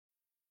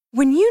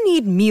When you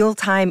need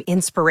mealtime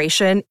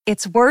inspiration,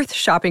 it's worth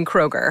shopping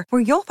Kroger,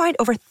 where you'll find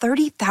over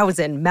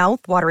 30,000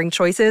 mouth-watering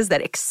choices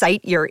that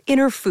excite your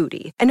inner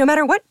foodie. And no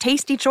matter what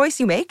tasty choice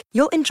you make,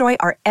 you'll enjoy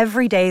our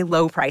everyday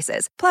low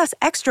prices, plus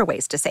extra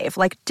ways to save,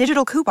 like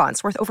digital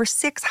coupons worth over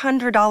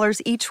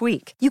 $600 each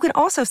week. You can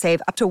also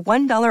save up to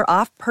 $1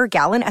 off per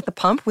gallon at the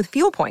pump with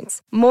fuel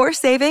points. More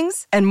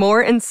savings and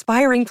more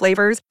inspiring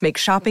flavors make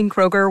shopping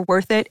Kroger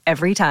worth it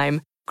every time.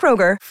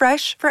 Kroger,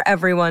 fresh for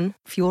everyone.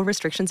 Fuel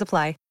restrictions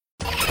apply.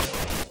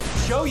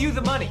 Show you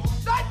the money.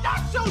 Not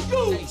show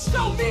you.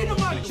 Show me the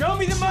money. Show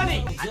me the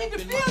money. I need to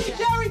feel you,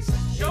 Jerry.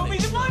 Show me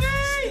the money.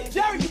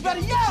 Jerry, you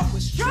better yell.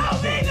 Show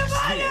me the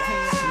money.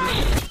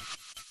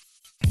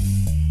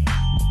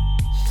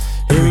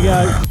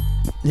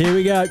 Here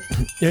we go.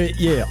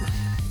 Yeah.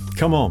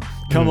 Come on.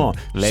 Show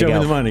me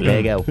the money.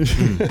 Lego.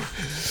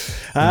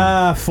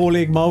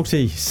 Four-leg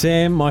multi.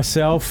 Sam,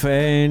 myself,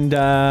 and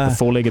The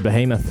four-legged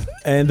behemoth.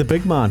 and the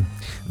big man.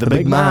 The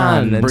big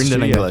man.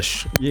 Brendan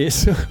English.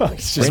 Yes.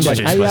 It's just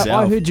Brendan, like- hey,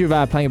 I heard you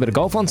playing a bit of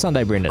golf on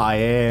Sunday, Brendan. I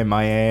am.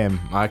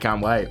 I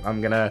can't wait. I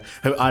know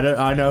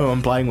who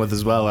I'm playing with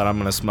as well, and I'm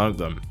gonna smoke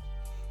them.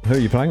 Who are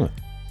you playing with?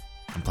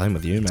 I'm playing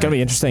with you, man. It's going to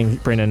be interesting,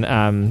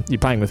 Brendan. You're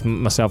playing with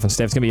myself and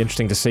Steph. It's going to be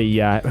interesting to see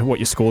what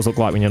your scores look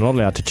like when you're not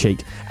allowed to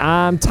cheat.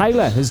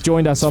 Taylor has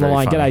joined us on the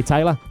line. very G'day,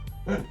 Taylor.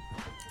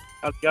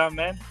 How's it going,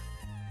 man?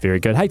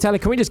 Very good. Hey, Taylor,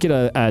 can we just get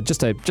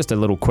a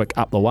little quick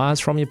up the wires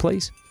from you,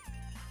 please?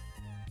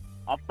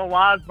 Up the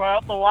wires, bro.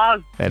 Up the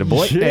wires. Atta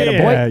boy.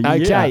 Yeah, Okay.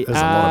 yeah. There's a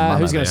lot of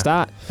money Who's going there.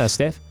 to start?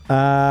 Steph?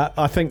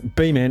 I think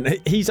B-Man,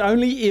 he's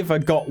only ever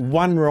got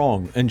one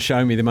wrong in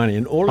Show Me the Money,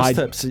 and all his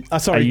tips...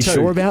 Are you two.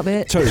 sure about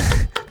that? Two.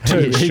 Are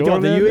you He sure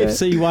got the about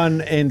UFC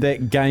one and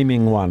that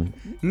gaming one.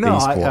 No,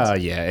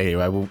 Esports. yeah.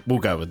 Anyway, we'll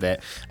go with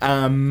that.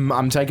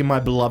 I'm taking my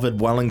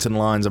beloved Wellington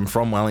Lions. I'm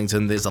from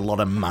Wellington. There's a lot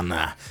of money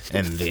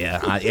in there,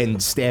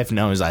 and Steph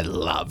knows I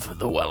love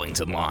the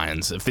Wellington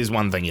Lions. If there's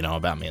one thing you know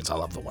about me, it's I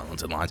love the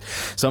Wellington Lions.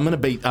 So I'm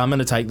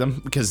gonna take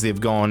them because they've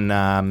gone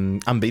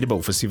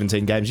unbeatable for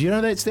 17 games. You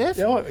know that, Steph?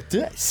 Oh,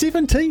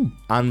 17.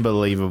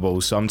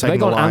 Unbelievable. So I'm Have they taking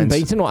the gone Lions.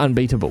 unbeaten or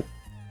unbeatable?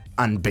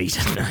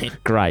 Unbeaten, mate.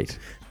 Great.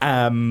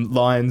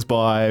 Lions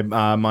by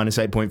minus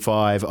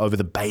 8.5 over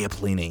the Bay of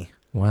Plenty.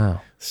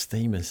 Wow.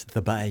 Steamers,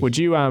 the Bay. Would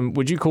you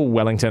call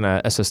Wellington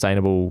a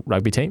sustainable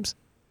rugby teams?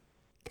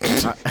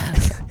 They've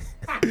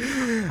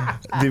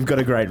got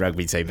a great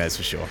rugby team, that's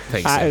for sure.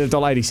 Thanks. At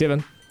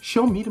 $1.87.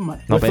 Show me the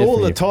money. Not With bad all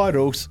for the you.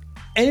 titles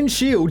and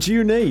shields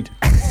you need.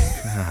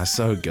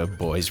 So good,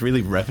 boys.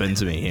 Really rip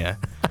into me here.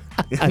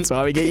 That's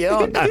why we get you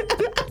on.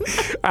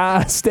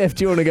 Steph,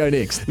 do you want to go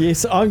next?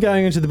 Yes, I'm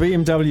going into the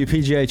BMW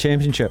PGA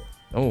Championship.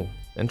 Oh,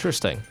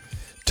 interesting.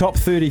 Top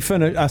 30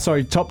 finish.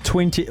 Top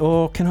 20.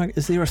 Oh,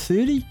 is there a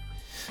 30?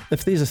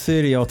 If there's a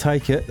 30, I'll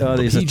take it.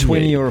 There's a PGA.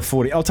 20 or a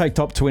 40. I'll take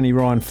top 20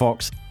 Ryan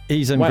Fox.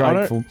 He's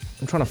ungrateful.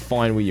 I'm trying to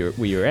find where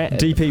you're at.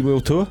 DP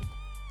World Tour.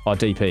 Oh,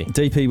 DP.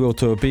 DP World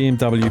Tour,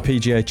 BMW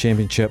PGA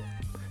Championship.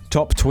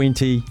 Top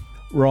 20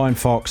 Ryan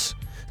Fox.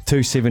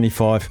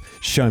 275.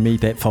 Show me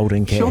that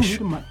folding Show me cash.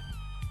 the money.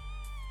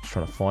 Just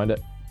trying to find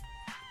it.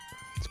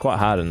 It's quite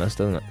hard in this,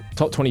 doesn't it?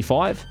 Top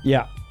 25?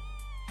 Yeah.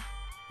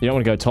 You don't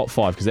want to go top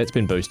 5 because that's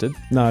been boosted.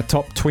 No,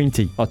 top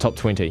 20. Oh, top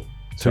 20.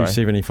 Sorry.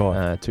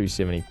 275.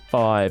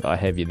 275. I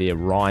have you there,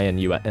 Ryan.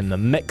 You are in the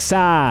mixer.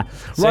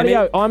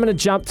 Rightio, I'm going to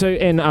jump to,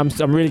 and I'm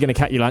really going to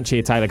cut your lunch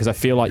here, Taylor, because I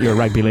feel like you're a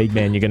rugby league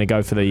man. You're going to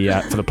go for the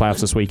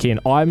playoffs this weekend.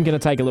 I'm going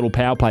to take a little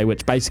power play,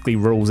 which basically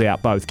rules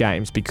out both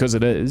games because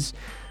it is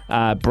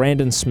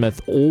Brandon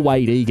Smith or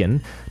Wade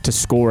Egan to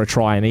score a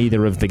try in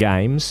either of the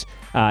games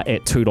at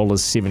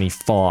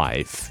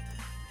 $2.75.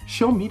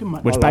 Show me the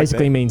money. Which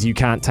basically means you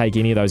can't take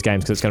any of those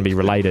games because it's going to be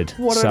related.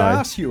 What an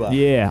ass you are.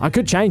 Yeah, I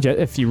could change it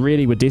if you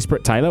really were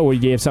desperate, Taylor, or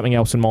do you have something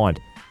else in mind?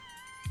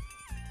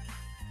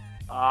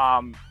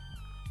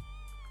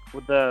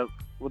 Would the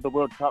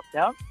World Cup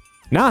count?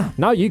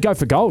 No, you go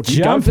for gold.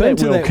 You Jump go for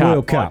into that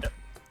World Cup.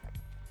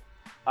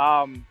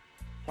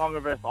 Tonga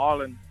versus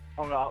Ireland.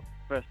 Tonga up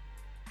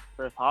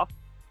first half.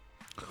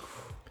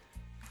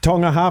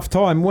 Tonga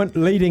half-time,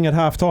 leading at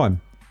half-time.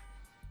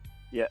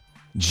 Yeah.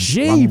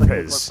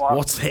 Jeepers.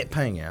 What's that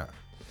paying out?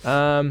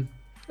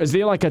 Is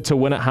there like a to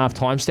win at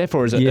half-time, Steph,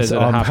 or is it, Yes, is it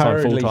a I'm half-time,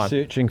 currently full-time?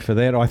 searching for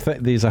that. I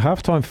think there's a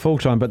half-time,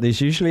 full-time, but there's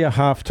usually a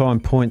half-time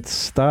point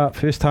start,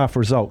 first half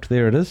result.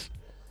 There it is.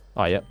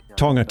 Oh, yep.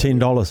 Tonga,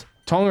 $10.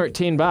 Tonga at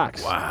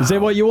 $10. Wow. Is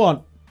that what you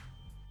want?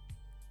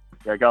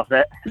 Yeah, go for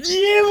that.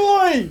 Yeah,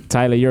 boy!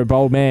 Taylor, you're a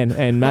bold man,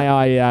 and may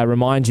I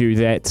remind you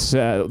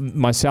that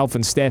myself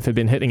and Steph have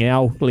been hitting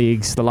our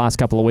legs the last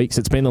couple of weeks.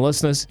 It's been the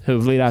listeners who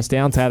have let us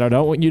down, Taylor. I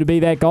don't want you to be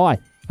that guy.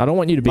 I don't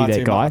want you to be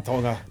that guy.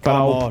 But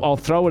I'll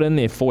throw it in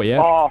there for you.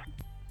 Oh,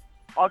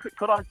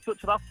 could I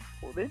switch it up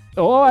for this?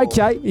 Oh,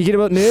 okay. You get a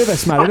bit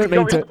nervous, mate. I don't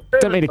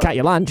mean to cut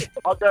your lunch.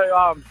 I'll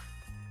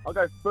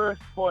go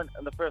first point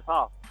in the first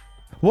half.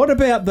 What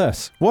about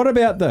this?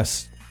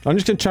 I'm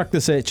just going to chuck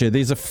this at you.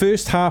 There's a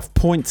first half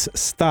points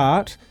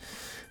start.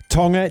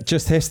 Tonga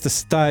just has to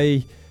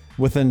stay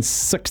within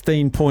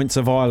 16 points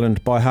of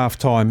Ireland by half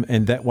time,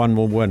 and that one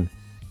will win.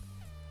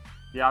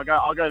 Yeah,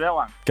 I'll go that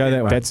one. Go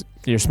that way.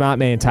 You're a smart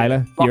man,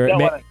 Taylor. Lock You're that a,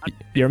 one.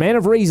 you're a man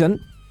of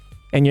reason,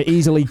 and you're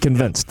easily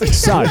convinced.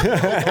 So,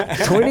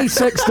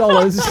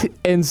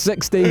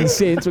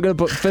 $26.16. We're going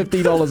to put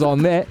 $50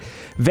 on that.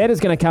 That is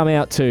going to come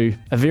out to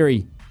a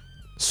very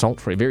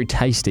sultry, very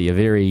tasty, a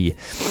very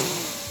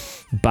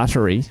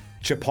buttery,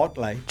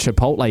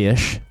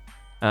 Chipotle-ish,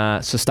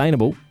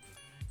 sustainable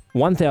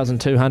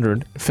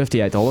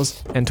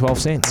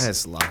 $1,258.12.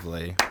 That's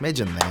lovely.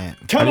 Imagine that.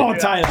 Come on,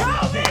 Taylor.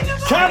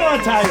 Come on,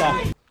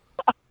 Taylor.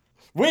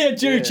 We're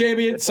due,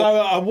 champion. So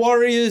a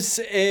Warriors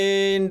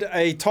and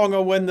a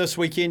Tonga win this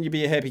weekend. You'll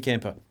be a happy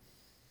camper.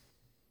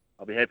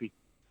 I'll be happy.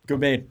 Good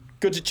man.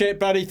 Good to chat,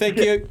 buddy. Thank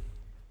you.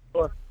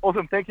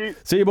 Awesome, thank you.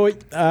 See you, boy.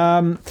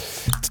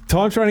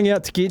 Time's running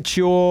out to get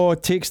your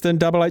text in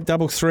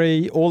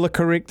 8833. All the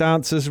correct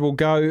answers will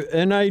go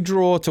in a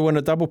draw to win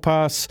a double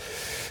pass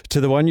to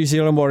the One New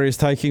Zealand Warriors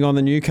taking on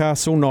the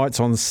Newcastle Knights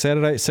on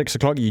Saturday at 6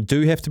 o'clock. You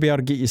do have to be able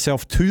to get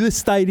yourself to the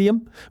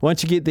stadium.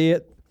 Once you get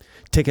there,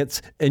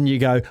 tickets, in you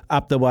go,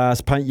 up the wires,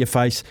 paint your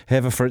face,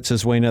 have a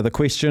Fritz's wiener. The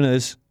question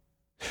is,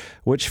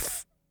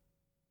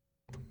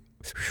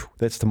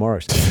 that's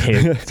tomorrow's.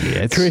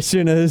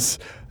 Question is,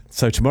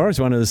 so tomorrow's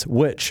one is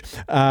which?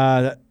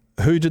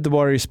 Who did the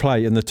Warriors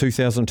play in the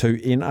 2002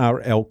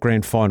 NRL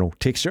Grand Final?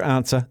 Text your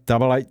answer,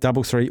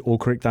 8833, all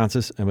correct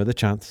answers, and with a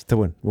chance to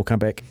win. We'll come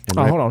back. And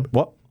hold on.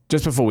 What?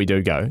 Just before we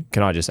do go,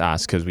 can I just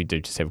ask, because we do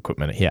just have a quick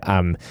minute here.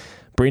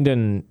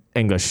 Brendan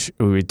English,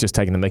 who we're just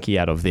taking the mickey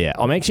out of there.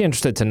 I'm actually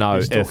interested to know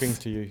Who's if... talking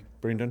to you,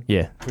 Brendan?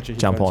 Yeah, Put your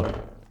jump headphones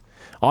on.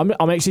 I'm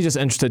actually just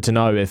interested to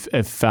know if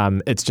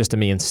it's just a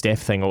me and Steph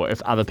thing, or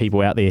if other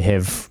people out there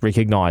have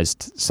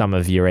recognised some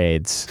of your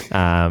ads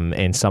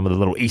and some of the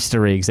little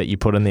Easter eggs that you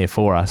put in there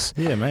for us.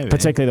 Yeah, maybe.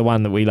 Particularly the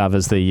one that we love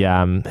is the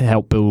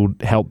help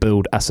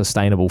build a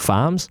sustainable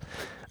farms.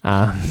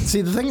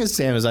 See, the thing is,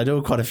 Sam, is I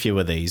do quite a few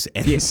of these.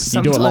 And Yes,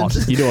 you do a lot.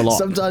 You do a lot.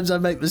 Sometimes I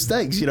make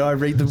mistakes. I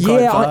read them quite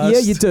fast. Yeah,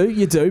 you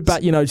do.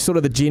 But sort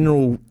of the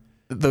general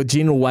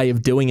way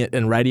of doing it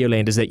in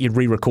Radioland is that you'd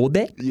re-record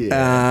that.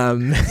 Yeah.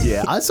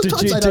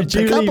 Sometimes I don't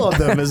pick up on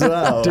them as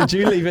well. Did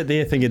you leave it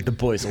there thinking the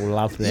boys will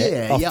love that?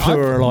 Yeah, I've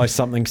pluralised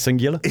something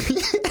singular.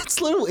 It's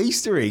little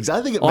Easter eggs.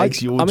 I think it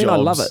makes your jobs I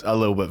love it. a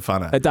little bit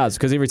funner. It does,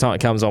 because every time it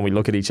comes on, we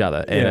look at each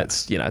other, and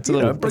it's a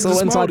little brings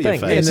inside a smile to your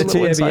thing. face. And It's the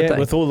a little inside TVR thing.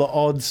 with all the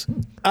odds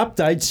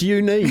updates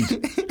you need.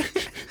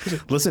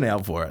 Listen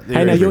out for it.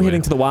 Hey, now you're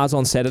heading to the Wars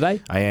on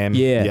Saturday. I am.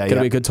 Yeah,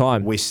 gonna be a good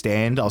time. West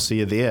Stand. I'll see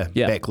you there.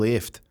 Yeah. Back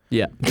left.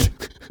 Yeah.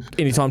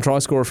 Anytime try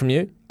scorer from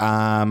you?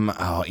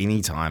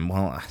 Anytime.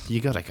 Well, you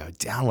got to go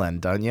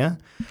Dowland, don't you?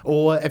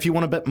 Or if you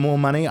want a bit more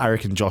money, I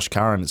reckon Josh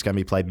Curran. It's going to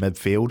be played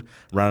midfield,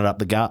 run it up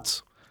the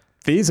guts.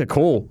 There's a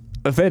call.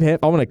 If that I'm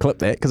going to clip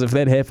that, because if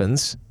that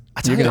happens,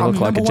 you're going to look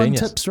like a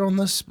genius. Tips are on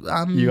this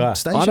You are.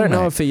 station. I don't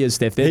know mate. if he is,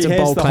 Steph. That's He a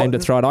has bold the claim hot- to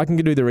throw it. I can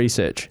do the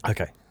research.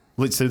 Okay.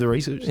 Let's do the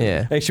research.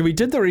 Yeah. Actually, we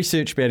did the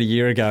research about a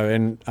year ago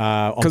and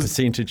on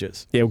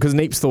percentages. Yeah, because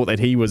Neeps thought that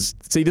he was...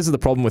 See, this is the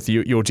problem with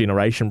your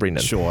generation,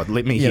 Brendan. Sure,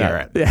 let me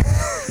hear it. Yeah.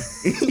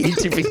 You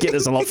forget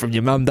this a lot from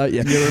your mum, don't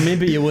you? You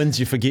remember your wins,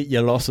 you forget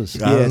your losses.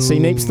 Yeah, see,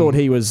 Neeps thought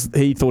he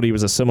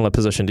was a similar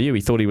position to you.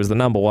 He thought he was the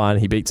number one.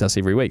 He beats us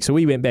every week. So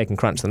we went back and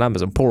crunched the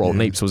numbers, and poor old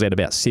Neeps was at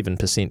about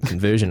 7%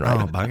 conversion rate.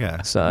 Oh,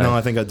 bugger. So- No,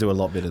 I think I'd do a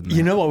lot better than that.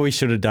 You know what we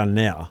should have done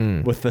now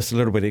with this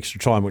little bit extra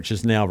time, which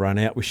is now run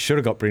out? We should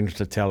have got Brendan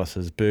to tell us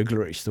his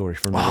burglary story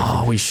from the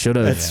Oh, we should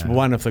have. It's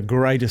one of the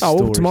greatest Oh, well,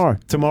 stories. tomorrow.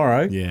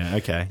 Tomorrow. Yeah,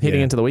 okay.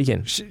 Heading into the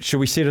weekend. Should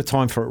we set a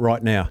time for it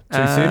right now?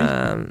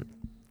 2:30?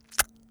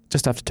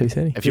 Just after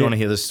 2:30. If you want to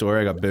hear this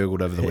story, I got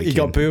burgled over the weekend. You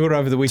got burgled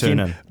over the weekend.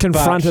 Tune in.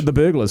 Confronted the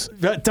burglars.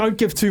 But don't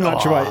give too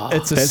much away.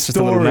 It's a That's just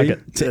a little story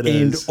nugget. to It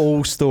end is.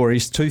 all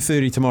stories.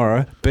 2:30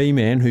 tomorrow.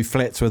 B-Man, who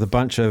flats with a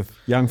bunch of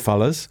young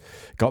fellas,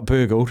 got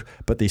burgled,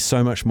 but there's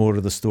so much more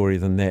to the story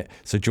than that.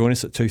 So join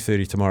us at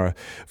 2:30 tomorrow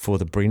for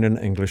the Brendan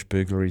English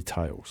Burglary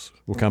Tales.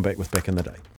 We'll come back with Back in the Day.